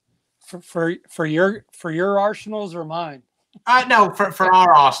 For your arsenals or mine? No, for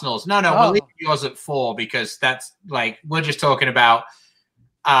our arsenals. No, we'll leave yours at 4 because that's like we're just talking about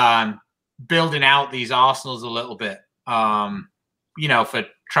building out these arsenals a little bit. For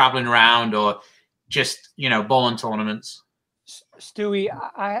traveling around or just bowling tournaments. Stewie,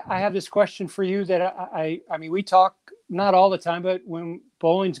 I have this question for you that I mean, we talk not all the time, but when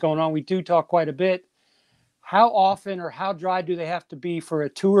bowling's going on, we do talk quite a bit. How often or how dry do they have to be for a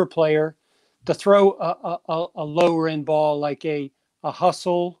tour player to throw a lower end ball like a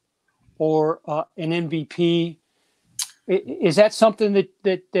hustle or an MVP? Is that something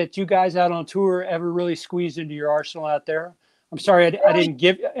that you guys out on tour ever really squeezed into your arsenal out there? I'm sorry, I didn't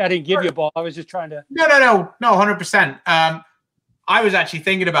give you a ball. I was just trying to. No, 100%. I was actually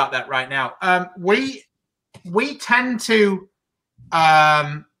thinking about that right now. We tend to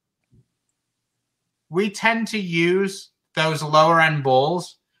use those lower end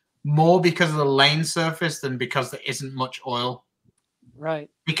balls more because of the lane surface than because there isn't much oil. Right.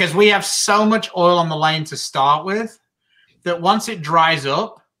 Because we have so much oil on the lane to start with that once it dries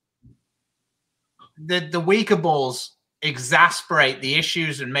up, the weaker balls exasperate the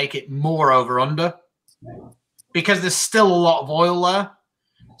issues and make it more over under because there's still a lot of oil there.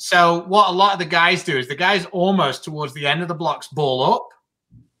 So what a lot of the guys do is the guys almost towards the end of the blocks ball up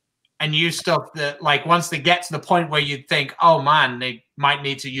and use stuff that, like, once they get to the point where you'd think, oh man, they might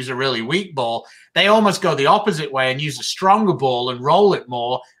need to use a really weak ball, they almost go the opposite way and use a stronger ball and roll it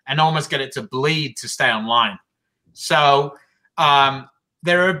more and almost get it to bleed to stay on line. So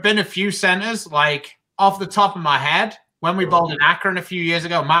there have been a few centers, like off the top of my head, when we bowled in Akron a few years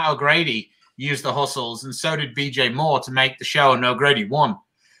ago, Matt O'Grady used the hustles, and so did BJ Moore to make the show, and O'Grady won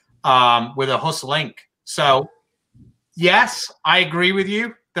with a hustle ink. So, yes, I agree with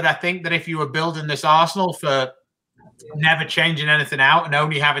you that I think that if you were building this arsenal for never changing anything out and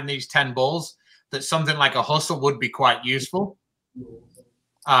only having these 10 balls, that something like a hustle would be quite useful.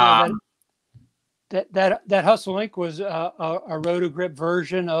 That hustle ink was a roto-grip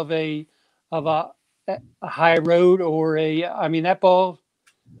version of a high road or that ball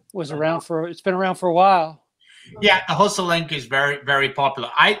was around it's been around for a while. Yeah, the hustle link is very, very popular.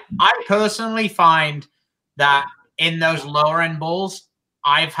 I personally find that in those lower end balls,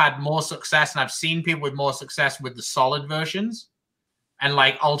 I've had more success, and I've seen people with more success with the solid versions and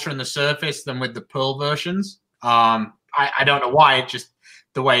like altering the surface than with the pearl versions. I don't know why, it's just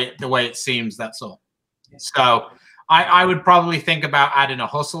the way it seems, that's all. So I would probably think about adding a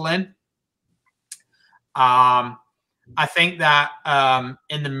hustle in. I think that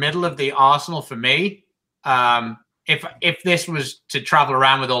in the middle of the arsenal for me, if this was to travel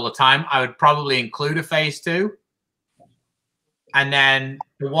around with all the time, I would probably include a phase 2. And then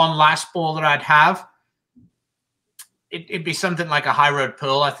the one last ball that I'd have, it'd be something like a high road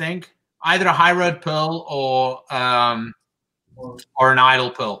pearl, I think. Either a high road pearl or an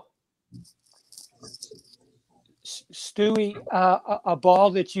idle pearl. Stewie, a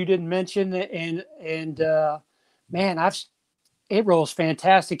ball that you didn't mention, and man, it rolls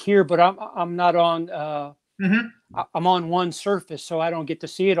fantastic here, but I'm not on. I'm on one surface, so I don't get to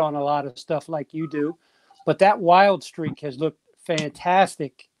see it on a lot of stuff like you do. But that wild streak has looked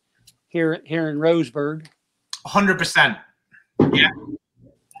fantastic here in Roseburg. 100%. Yeah,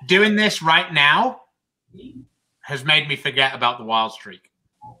 doing this right now has made me forget about the wild streak.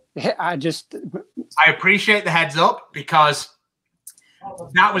 I appreciate the heads up, because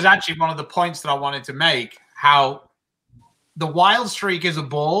that was actually one of the points that I wanted to make, how the wild streak is a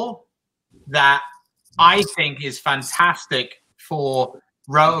ball that I think is fantastic for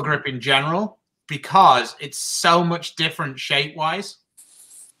rotor grip in general, because it's so much different shape-wise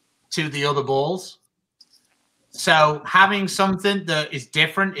to the other balls. So having something that is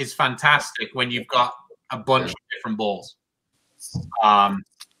different is fantastic when you've got a bunch of different balls.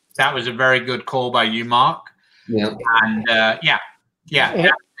 That was a very good call by you, Mark. Yeah. And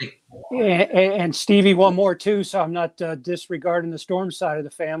and Stevie, one more too, so I'm not disregarding the Storm side of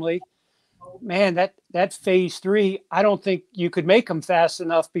the family. man, that phase 3, I don't think you could make them fast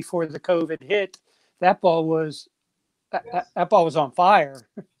enough before the COVID hit. That ball was on fire.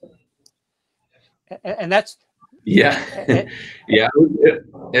 And that's yeah. Yeah,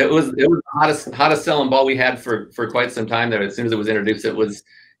 it was the hottest selling ball we had for quite some time there. As soon as it was introduced,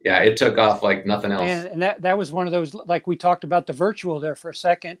 it took off like nothing else. And that was one of those, like we talked about the virtual there for a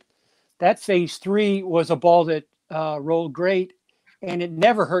second. That phase 3 was a ball that rolled great, and it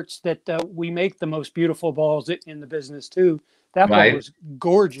never hurts that we make the most beautiful balls in the business too. That ball was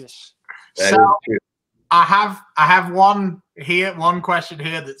gorgeous. So I have one question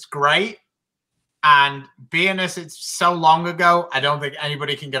here that's great. And being as it's so long ago, I don't think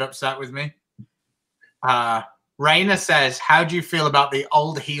anybody can get upset with me. Raina says, how do you feel about the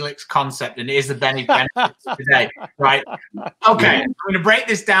old Helix concept, and is the benefits today? Right. Okay. I'm going to break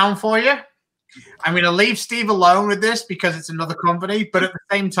this down for you. I'm going to leave Steve alone with this because it's another company. But at the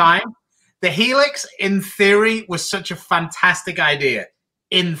same time, the Helix, in theory, was such a fantastic idea.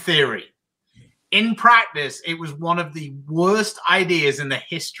 In theory. In practice, it was one of the worst ideas in the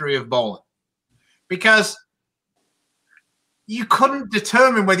history of bowling. Because you couldn't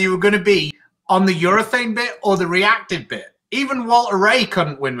determine whether you were going to be on the urethane bit or the reactive bit. Even Walter Ray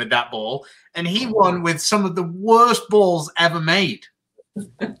couldn't win with that ball, and he won with some of the worst balls ever made.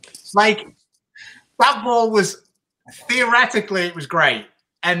 Like, that ball was, theoretically, it was great,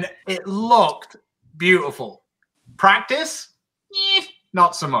 and it looked beautiful. Practice?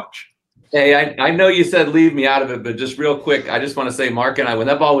 Not so much. Hey, I know you said leave me out of it, but just real quick, I just want to say Mark and I, when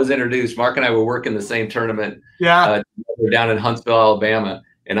that ball was introduced, Mark and I were working the same tournament down in Huntsville, Alabama.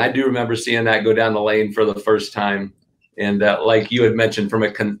 And I do remember seeing that go down the lane for the first time. And like you had mentioned, from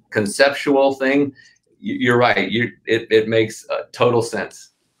a conceptual thing, you're right. It makes total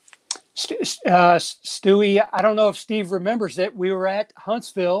sense. Stewie, I don't know if Steve remembers it. We were at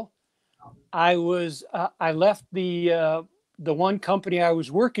Huntsville. I left the one company I was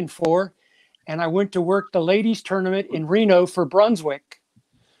working for, and I went to work the ladies tournament in Reno for Brunswick.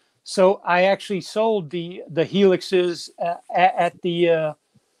 So I actually sold the Helixes at the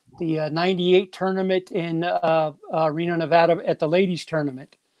 98 tournament in Reno, Nevada, at the ladies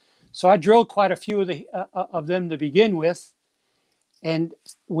tournament. So I drilled quite a few of them to begin with. And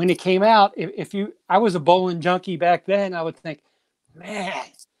when it came out, I was a bowling junkie back then, I would think, man,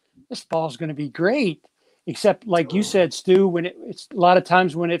 this ball's going to be great. Except, like you said, Stu, when it's a lot of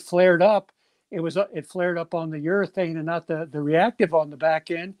times when it flared up, it flared up on the urethane and not the reactive on the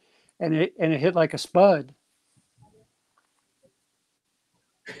back end, and it hit like a spud.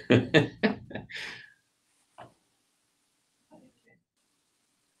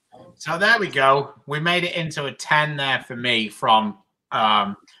 So there we go. We made it into a 10 there for me from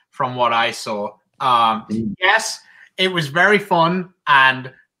what I saw. Yes, it was very fun,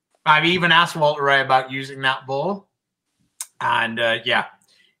 and I've even asked Walter Ray about using that ball, and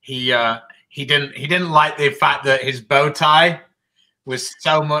he didn't like the fact that his bow tie was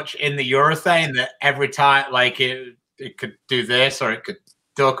so much in the urethane that every time, like, it could do this or it could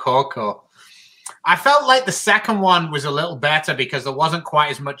duck hook. Or I felt like the second one was a little better because there wasn't quite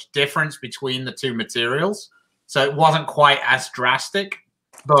as much difference between the two materials, so it wasn't quite as drastic.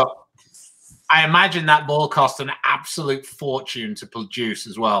 But I imagine that ball cost an absolute fortune to produce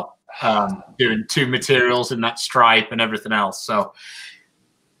as well, doing two materials in that stripe and everything else. So,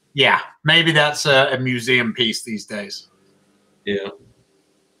 yeah, maybe that's a museum piece these days. Yeah.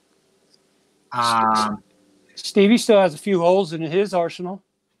 Stevie still has a few holes in his arsenal.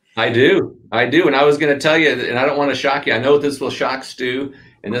 I do. And I was going to tell you, and I don't want to shock you. I know this will shock Stu,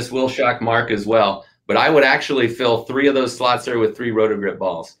 and this will shock Mark as well. But I would actually fill 3 of those slots there with 3 rotogrip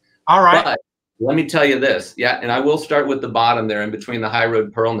balls. All right. But let me tell you this. Yeah, and I will start with the bottom there in between the High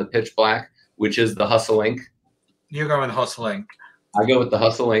Road Pearl and the Pitch Black, which is the Hustle Ink. You go with Hustle Ink. I go with the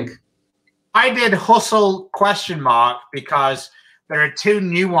Hustle Ink. I did Hustle ? Because there are 2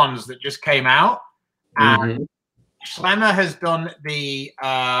 new ones that just came out. And Schlemmer has done the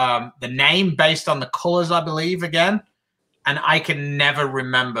name based on the colors, I believe, again. And I can never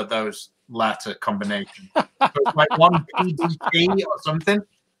remember those letter combinations. So it's like one PDT or something.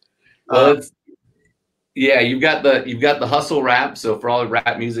 Well, you've got the Hustle Rap. So for all the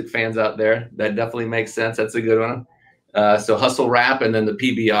rap music fans out there, that definitely makes sense. That's a good one. So Hustle Rap, and then the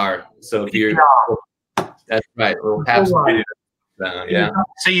PBR. So if you're, that's right. Yeah.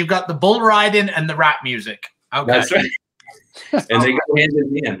 So you've got the bull riding and the rap music. Okay. That's right. And they go hand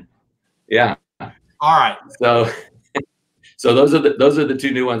in hand. Yeah. All right. So those are the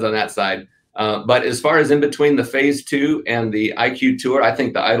 2 new ones on that side. But as far as in between the Phase 2 and the IQ Tour, I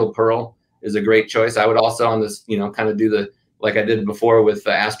think the Idle Pearl is a great choice. I would also on this, kind of do like I did before with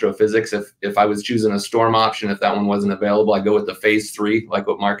the astrophysics. If I was choosing a storm option, if that one wasn't available, I go with the phase 3, like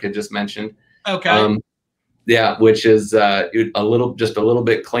what Mark had just mentioned. Okay. Yeah, which is just a little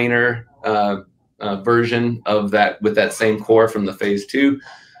bit cleaner version of that, with that same core from the phase 2.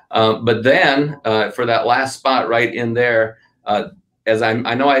 But then for that last spot right in there, as I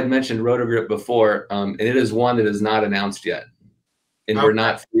know I had mentioned Rotogrip before, and it is one that is not announced yet, and we're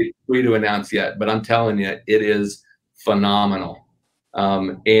not free to announce yet. But I'm telling you, it is phenomenal.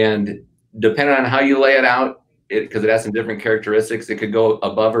 And depending on how you lay it out, because it has some different characteristics, it could go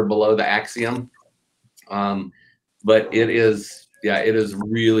above or below the Axiom. But it is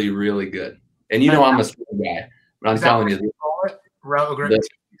really, really good. And you know I'm a small guy, but I'm telling you,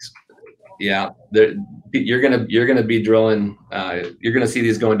 you're gonna be drilling. You're gonna see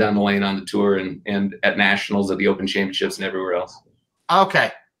these going down the lane on the tour and at nationals, at the Open Championships, and everywhere else.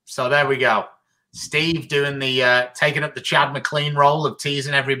 Okay, so there we go. Steve doing the taking up the Chad McLean role of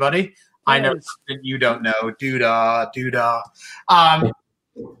teasing everybody. Yes. I know that you don't know. Doodah. Not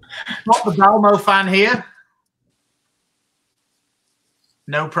the Belmo fan here.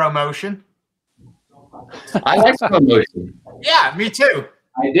 No promotion. I like promotion. Yeah, me too.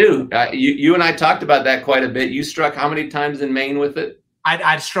 I do. You and I talked about that quite a bit. You struck how many times in Maine with it?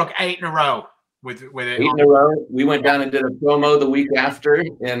 I'd struck 8 in a row with it. 8 in a row. We went down and did a promo the week after,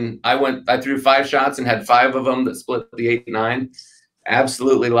 and I threw 5 shots and had 5 of them that split the 8-9.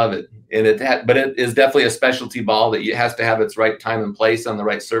 Absolutely love it. And but it is definitely a specialty ball that has to have its right time and place on the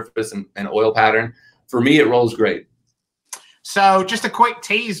right surface and oil pattern. For me, it rolls great. So just a quick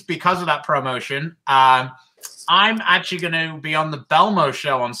tease because of that promotion. I'm actually going to be on the Belmo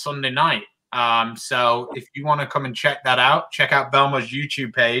show on Sunday night. So if you want to come and check that out, check out Belmo's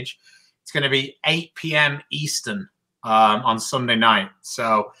YouTube page. It's going to be 8 p.m. Eastern on Sunday night.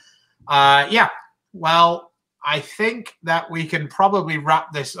 So, yeah, well, I think that we can probably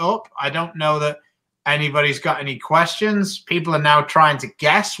wrap this up. I don't know that anybody's got any questions. People are now trying to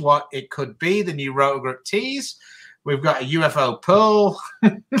guess what it could be, the new Rotogrip tees. We've got a UFO pull.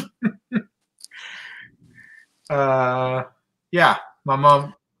 Yeah, my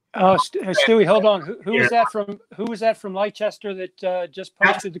mom. Oh, Stewie, hold on. Who was that from? Who was that from Leicester that just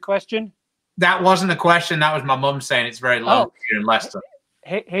posted the question? That wasn't a question. That was my mom saying it's very low here in Leicester.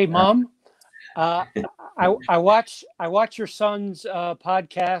 Hey, Mom. I watch your son's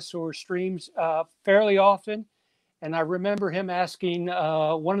podcasts or streams fairly often, and I remember him asking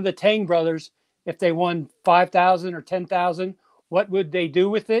one of the Tang brothers if they won $5,000 or $10,000, what would they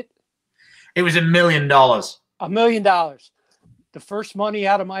do with it? It was $1 million. $1 million. The first money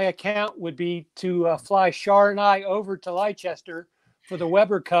out of my account would be to fly Shar and I over to Leicester for the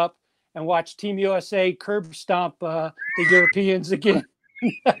Weber Cup and watch Team USA curb stomp the Europeans again.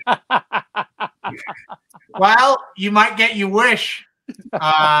 Well, you might get your wish.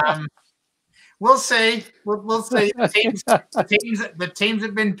 We'll see. We'll see. The teams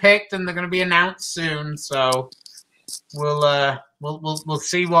have been picked and they're going to be announced soon. So we'll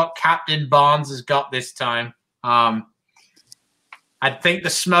see what Captain Barnes has got this time. I think the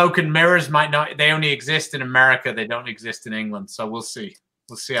smoke and mirrors might not. They only exist in America. They don't exist in England. So we'll see.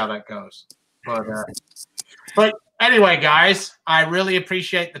 We'll see how that goes. But anyway, guys, I really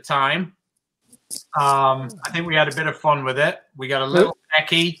appreciate the time. I think we had a bit of fun with it. We got a little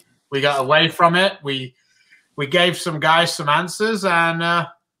techie. We got away from it. We gave some guys some answers, and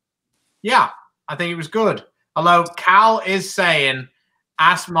yeah, I think it was good. Although Cal is saying,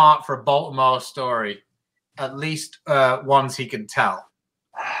 ask Mark for a Baltimore story, at least ones he can tell.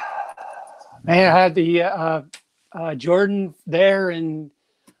 Man, I had the Jordan there in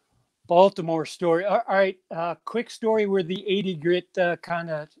Baltimore story. All right, quick story where the 80 grit kind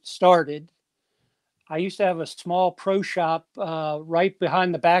of started. I used to have a small pro shop right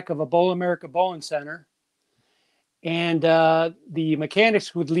behind the back of a Bowl America Bowling Center. And the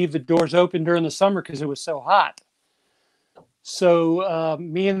mechanics would leave the doors open during the summer because it was so hot. So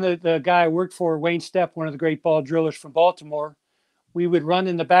me and the guy I worked for, Wayne Stepp, one of the great ball drillers from Baltimore, we would run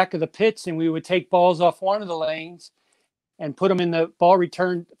in the back of the pits and we would take balls off one of the lanes and put them in the ball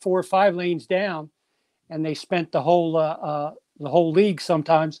return 4 or 5 lanes down. And they spent the whole league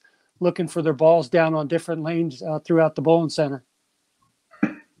sometimes looking for their balls down on different lanes throughout the bowling center.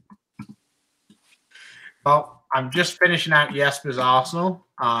 Well, I'm just finishing out Jesper's Arsenal.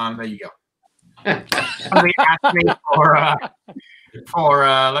 There you go. Somebody asked me for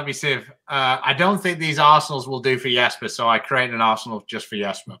let me see if I don't think these Arsenals will do for Jesper, so I created an Arsenal just for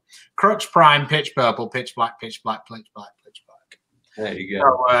Jesper. Crux Prime, pitch purple, pitch black, pitch black, pitch black, pitch black. There you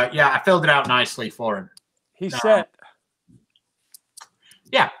go. So yeah, I filled it out nicely for him. He's set.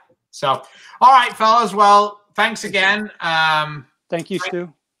 Yeah. So, all right, fellas. Well, thanks again. Thank you,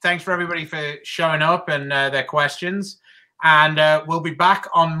 Stu. Thanks for everybody for showing up and their questions. And we'll be back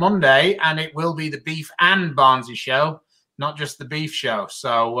on Monday, and it will be the Beef and Barnzy show, not just the Beef show.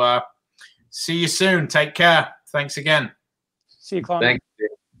 So see you soon. Take care. Thanks again. See you, Kloempken.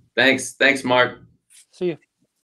 Thanks, Mark. See you.